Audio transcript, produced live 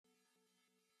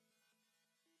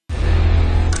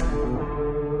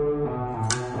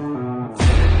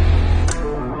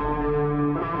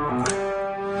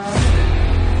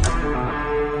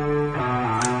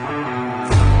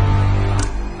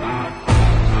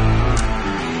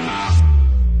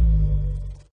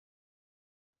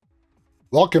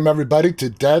Welcome, everybody, to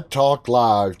Dead Talk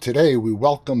Live. Today, we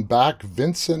welcome back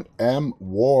Vincent M.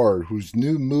 Ward, whose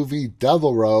new movie,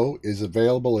 Devilreaux, is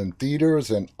available in theaters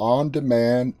and on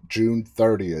demand June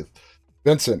 30th.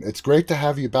 Vincent, it's great to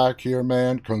have you back here,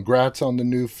 man. Congrats on the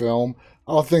new film.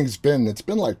 How have things been? It's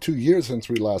been like 2 years since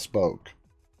we last spoke.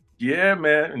 Yeah,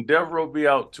 man. Endeavor will be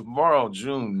out tomorrow,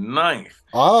 June 9th.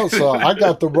 Oh, so I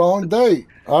got the wrong date.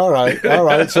 All right, all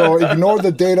right. So ignore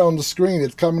the date on the screen.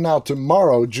 It's coming out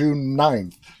tomorrow, June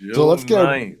 9th. So let's June get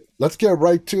 9th. let's get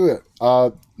right to it.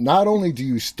 Not only do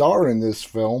you star in this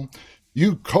film,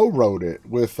 you co-wrote it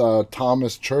with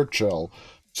Thomas Churchill.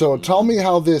 So tell me Mhm.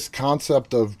 how this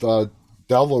concept of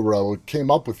Devilreaux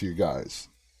came up with you guys.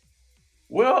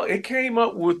 Well, it came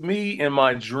up with me in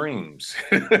my dreams.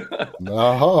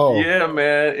 Oh, Yeah,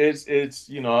 man.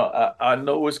 I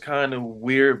know it's kind of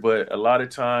weird, but a lot of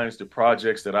times the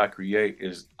projects that I create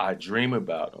is I dream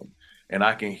about them and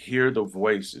I can hear the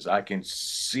voices. I can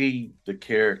see the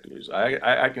characters.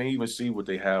 I can even see what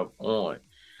they have on.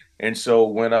 And so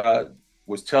when I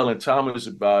was telling Thomas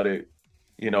about it,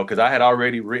 because I had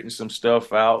already written some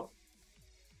stuff out,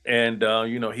 and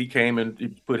he came and he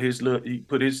put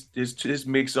his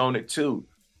mix on it too.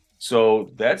 So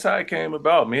that's how it came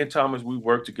about. Me and Thomas, we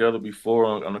worked together before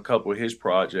on a couple of his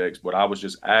projects, but I was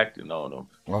just acting on them,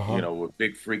 uh-huh. with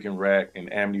Big Freaking Rack and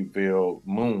Amityville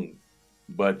Moon.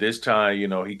 But this time,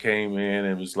 he came in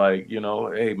and was like,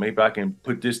 hey, maybe I can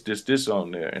put this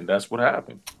on there, and that's what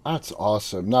happened. That's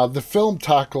awesome. Now, the film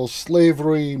tackles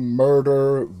slavery,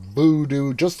 murder,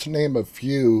 voodoo, just to name a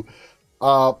few.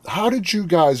 How did you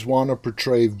guys want to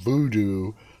portray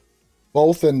voodoo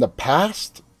both in the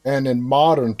past and in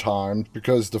modern times?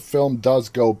 Because the film does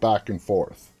go back and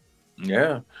forth.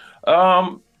 Yeah.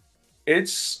 Um,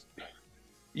 it's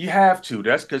You have to.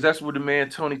 That's because that's where the man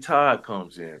Tony Todd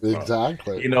comes in from.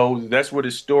 Exactly. That's where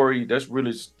that's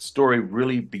really story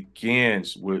really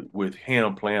begins with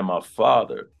him playing my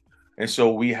father. And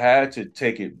so we had to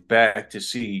take it back to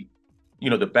see,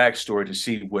 the backstory to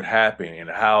see what happened and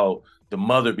how the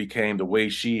mother became the way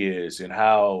she is and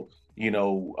how,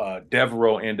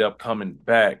 Devereaux ended up coming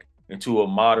back into a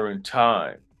modern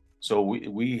time. So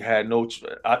we had no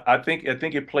I think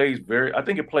it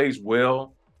plays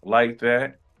well like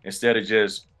that instead of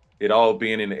just it all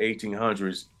being in the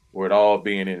 1800s or it all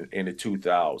being in the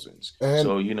 2000s. And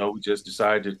So, we just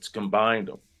decided to combine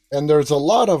them. and there's a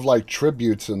lot of like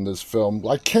tributes in this film,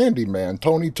 like Candyman.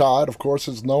 Tony Todd, of course,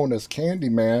 is known as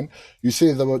Candyman. You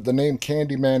see the name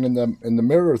Candyman in the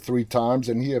mirror three times,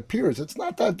 and he appears. It's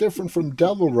not that different from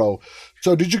Devilreaux.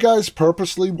 So, did you guys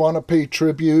purposely want to pay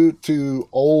tribute to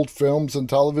old films and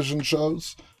television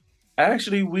shows?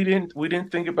 Actually, we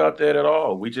didn't think about that at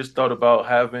all. We just thought about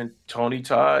having Tony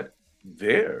Todd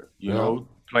there, Yeah.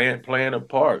 playing a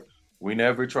part. We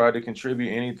never tried to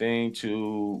contribute anything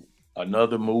to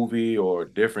another movie or a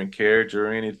different character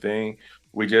or anything.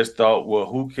 We just thought, well,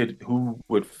 who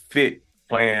would fit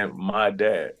playing my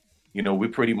dad? We're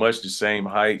pretty much the same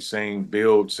height, same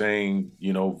build, same,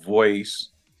 voice.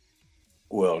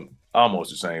 Well,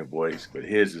 almost the same voice, but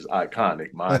his is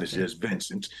iconic. Mine is just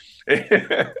Vincent.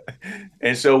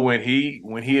 And so when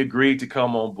he agreed to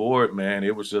come on board, man,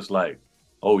 it was just like,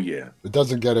 oh yeah, It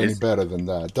doesn't get any it's better than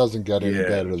that. It doesn't get any yeah.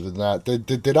 better than that.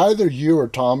 Did either you or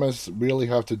Thomas really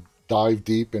have to dive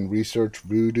deep and research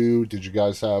voodoo? Did you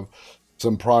guys have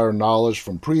some prior knowledge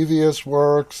from previous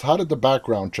works? How did the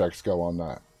background checks go on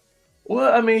that?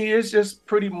 Well, I mean, it's just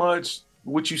pretty much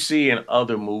what you see in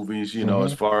other movies, Hmm.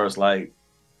 as far as like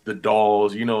the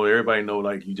dolls, everybody know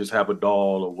like you just have a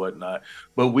doll or whatnot.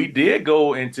 But we did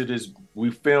go into this,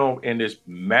 we filmed in this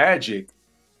magic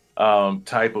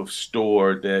type of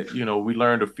store that we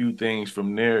learned a few things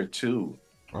from there too,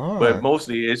 All but right.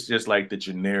 mostly it's just like the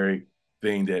generic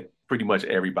thing that pretty much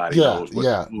everybody Yeah, knows what the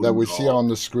yeah, that voodoo we see doll. on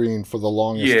the screen for the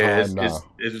longest Yeah, time it's now.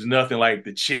 it's nothing like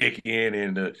the chicken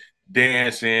and the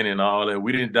dancing and all that.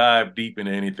 We didn't dive deep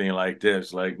into anything like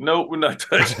this. Like, nope, we're not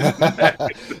touching that.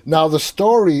 Now, the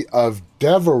story of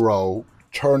Devereaux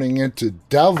turning into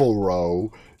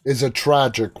Devilreaux is a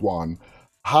tragic one.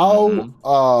 How Hmm.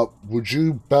 would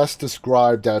you best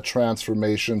describe that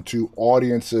transformation to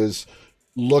audiences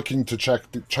looking to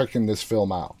checking this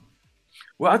film out?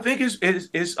 Well, I think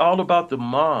it's all about the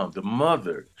mom, the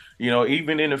mother.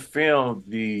 Even in the film,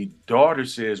 the daughter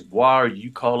says, "Why are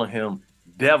you calling him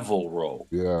Devilreaux?"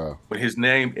 Yeah. But his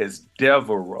name is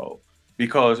Devereaux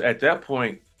because at that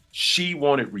point she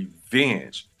wanted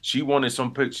revenge. She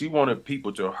wanted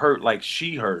people to hurt like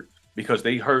she hurt because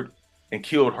they hurt and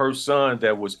killed her son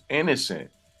that was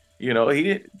innocent. He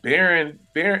didn't Baron,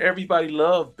 everybody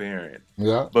loved Baron.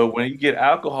 Yeah. But when you get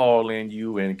alcohol in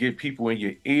you and get people in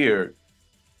your ear,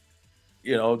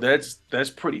 that's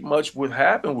pretty much what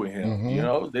happened with him.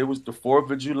 Mm-hmm. There was the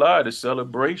 4th of July, the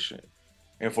celebration.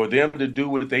 And for them to do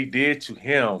what they did to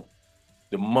him,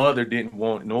 the mother didn't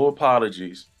want no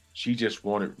apologies. She just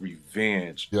wanted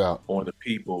revenge Yeah. on the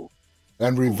people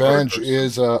And who hurt revenge her so.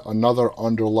 is another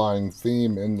underlying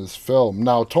theme in this film.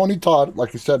 Now, Tony Todd,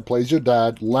 like you said, plays your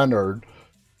dad, Leonard.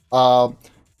 Uh,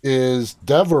 is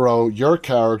Devereaux, your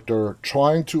character,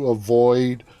 trying to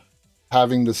avoid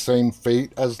having the same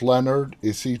fate as Leonard?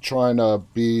 Is he trying to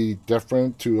be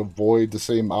different to avoid the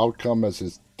same outcome as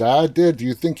his dad did? Do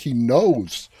you think he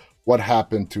knows what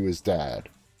happened to his dad?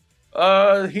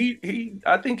 I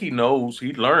think he knows,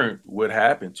 he learned what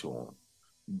happened to him.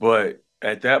 But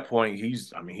at that point,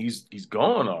 he's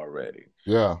gone already.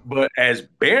 Yeah, But as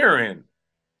Baron,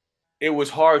 it was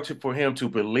hard for him to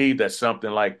believe that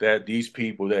something like that, these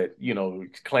people that,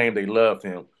 claim they loved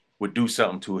him, would do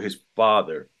something to his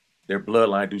father, their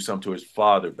bloodline do something to his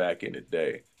father back in the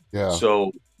day. yeah,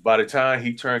 So by the time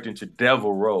he turned into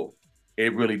Devilreaux,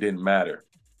 it really didn't matter.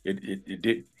 It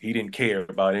did he didn't care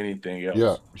about anything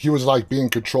yeah. else. He was like being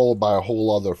controlled by a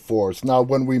whole other force. Now,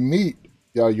 when we meet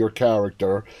your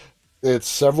character,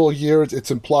 it's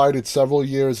implied it's several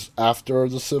years after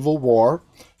the Civil War.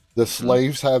 The Mhm.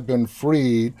 slaves have been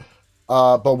freed,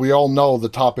 but we all know the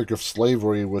topic of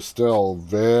slavery was still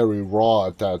very raw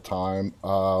at that time.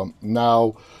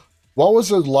 Now, what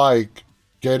was it like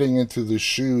getting into the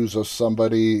shoes of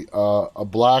somebody, a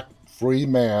black free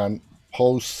man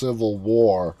post Civil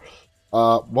War?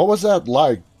 What was that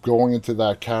like going into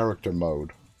that character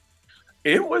mode?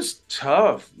 It was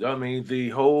tough. I mean, the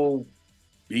whole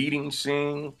beating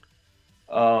scene,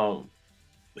 um,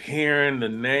 hearing the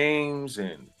names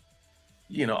and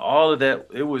all of that,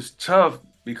 it was tough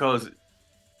because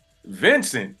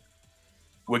Vincent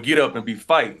would get up and be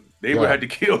fighting. They would Yeah, have to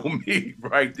kill me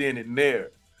right then and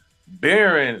there.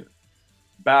 Baron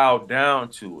bowed down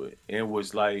to it and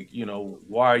was like,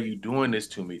 why are you doing this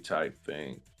to me type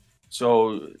thing.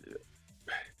 So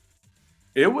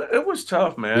it was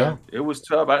tough, yeah, man. It was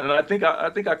tough. And I think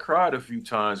I cried a few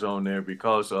times on there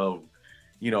because of,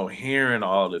 hearing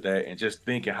all of that and just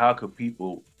thinking how could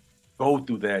people go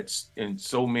through that in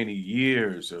so many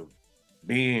years of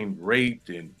being raped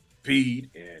and beat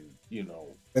and,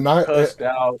 and I cussed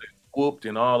out and whooped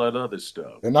and all that other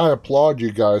stuff. and I applaud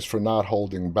you guys for not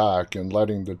holding back and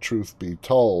letting the truth be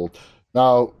told.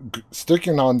 Now,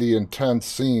 sticking on the intense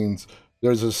scenes,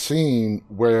 there's a scene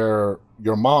where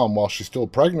your mom, while she's still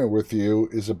pregnant with you,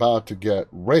 is about to get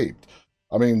raped.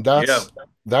 I mean, Yeah.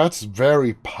 that's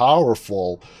very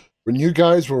powerful. When you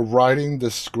guys were writing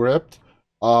the script,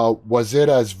 was it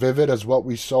as vivid as what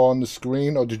we saw on the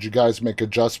screen, or did you guys make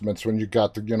adjustments when you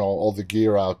got the all the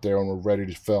gear out there and were ready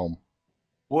to film?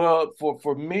 Well,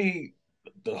 for me,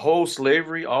 the whole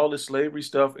slavery, all the slavery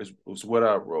stuff is was what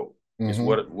I wrote. It's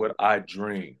Mm-hmm. what I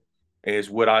dreamed. And it's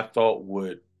what I thought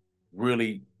would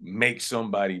really make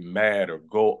somebody mad or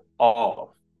go off.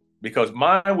 Because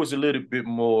mine was a little bit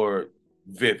more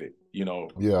vivid,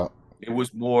 Yeah. It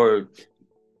was more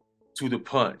to the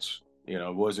punch. It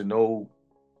wasn't no,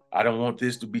 I don't want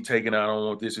this to be taken out. I don't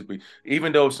want this to be,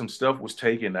 even though some stuff was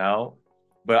taken out,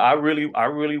 but I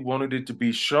really wanted it to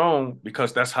be shown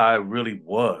because that's how it really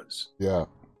was. Yeah.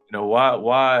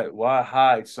 Why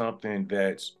hide something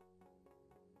that's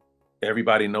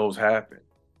everybody knows happened?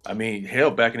 I mean,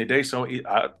 hell, back in the day,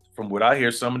 from what I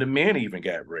hear, some of the men even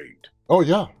got raped. Oh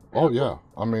yeah. You Oh know? yeah.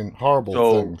 I mean, horrible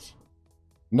So things.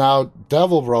 Now,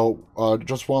 Devilreaux,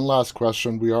 just one last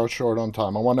question. We are short on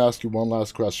time. I want to ask you one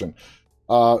last question.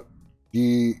 Uh,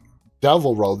 the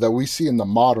Devilreaux that we see in the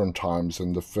modern times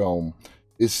in the film,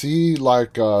 is he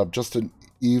like just an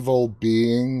evil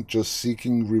being just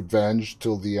seeking revenge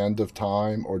till the end of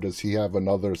time, or does he have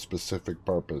another specific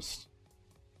purpose?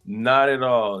 not at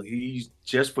all. He's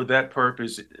just for that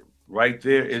purpose. Right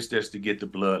there is just to get the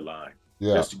bloodline,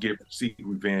 Yeah. just to get seek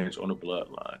revenge on the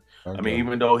bloodline. I mean, Okay.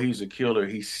 even though he's a killer,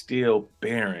 he's still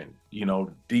barren.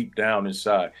 Deep down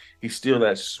inside, he's still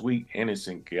that sweet,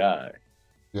 innocent guy.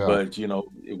 Yeah. But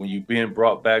when you're being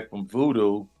brought back from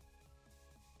voodoo,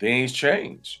 things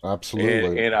change. And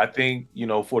Absolutely. and I think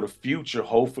for the future,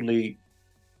 hopefully,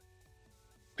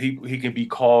 he can be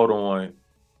called on,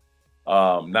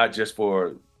 not just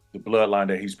for the bloodline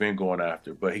that he's been going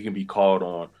after, but he can be called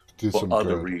on Do for some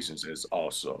other good. reasons as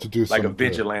also To do like a some good.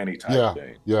 vigilante type Yeah,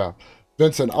 thing. yeah.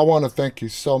 Vincent, I want to thank you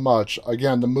so much.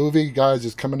 Again, the movie, guys,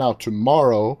 is coming out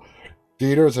tomorrow.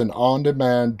 Theaters and on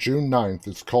demand June 9th.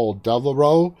 It's called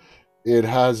Devilreaux.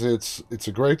 It's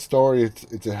a great story.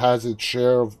 It has its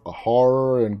share of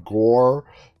horror and gore.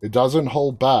 It doesn't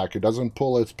hold back. It doesn't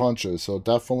pull its punches. So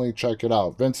definitely check it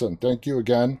out. Vincent, thank you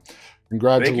again.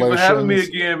 Thank you for having me Congratulations.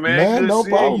 again, man. Man, Good no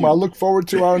seeing problem. I you. look forward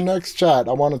to our next chat.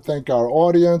 I want to thank our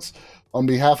audience. On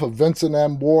behalf of Vincent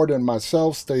M. Ward and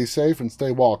myself, stay safe and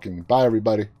stay walking. Bye,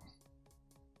 everybody.